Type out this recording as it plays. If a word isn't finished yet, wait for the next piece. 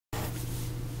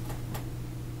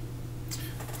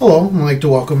Hello, I'd like to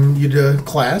welcome you to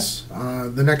class.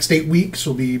 The next 8 weeks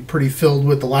will be pretty filled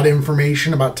with a lot of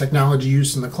information about technology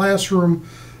use in the classroom,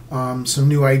 some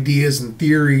new ideas and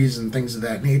theories and things of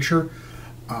that nature.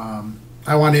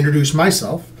 I want to introduce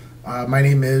myself. My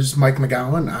name is Mike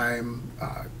McGowan. I'm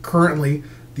currently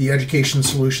the Education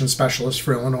Solutions Specialist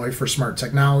for Illinois for Smart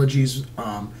Technologies,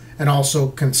 and also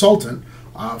consultant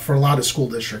for a lot of school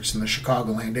districts in the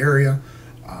Chicagoland area.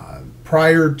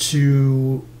 Prior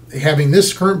to having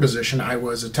this current position, I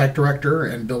was a tech director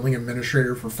and building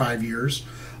administrator for 5 years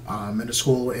in a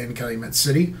school in Calumet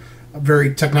City, a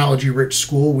very technology-rich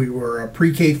school. We were a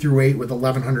pre-K through 8 with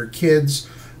 1,100 kids,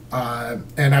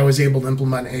 and I was able to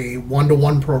implement a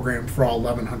one-to-one program for all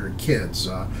 1,100 kids.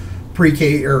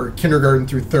 Pre-K or kindergarten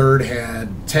through 3rd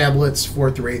had tablets,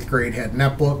 4th through 8th grade had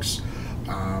netbooks,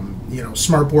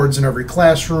 smart boards in every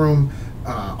classroom,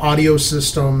 audio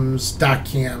systems, doc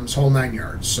cams, whole 9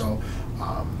 yards. So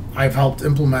I've helped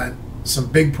implement some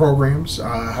big programs,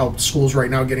 helped schools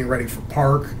right now getting ready for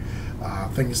Park,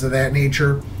 things of that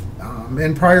nature.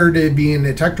 And prior to being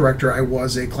a tech director, I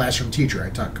was a classroom teacher. I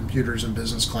taught computers and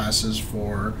business classes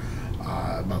for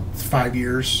about 5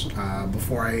 years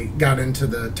before I got into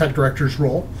the tech director's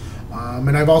role.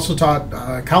 And I've also taught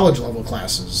college level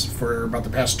classes for about the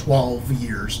past 12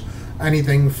 years.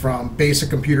 Anything from basic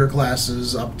computer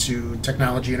classes up to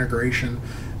technology integration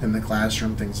in the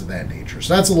classroom, things of that nature.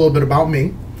 So that's a little bit about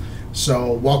me.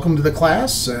 So welcome to the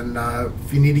class, and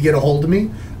if you need to get a hold of me,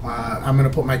 I'm going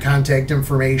to put my contact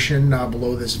information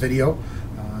below this video,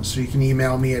 so you can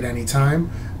email me at any time,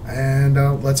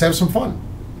 and let's have some fun.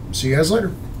 See you guys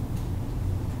later.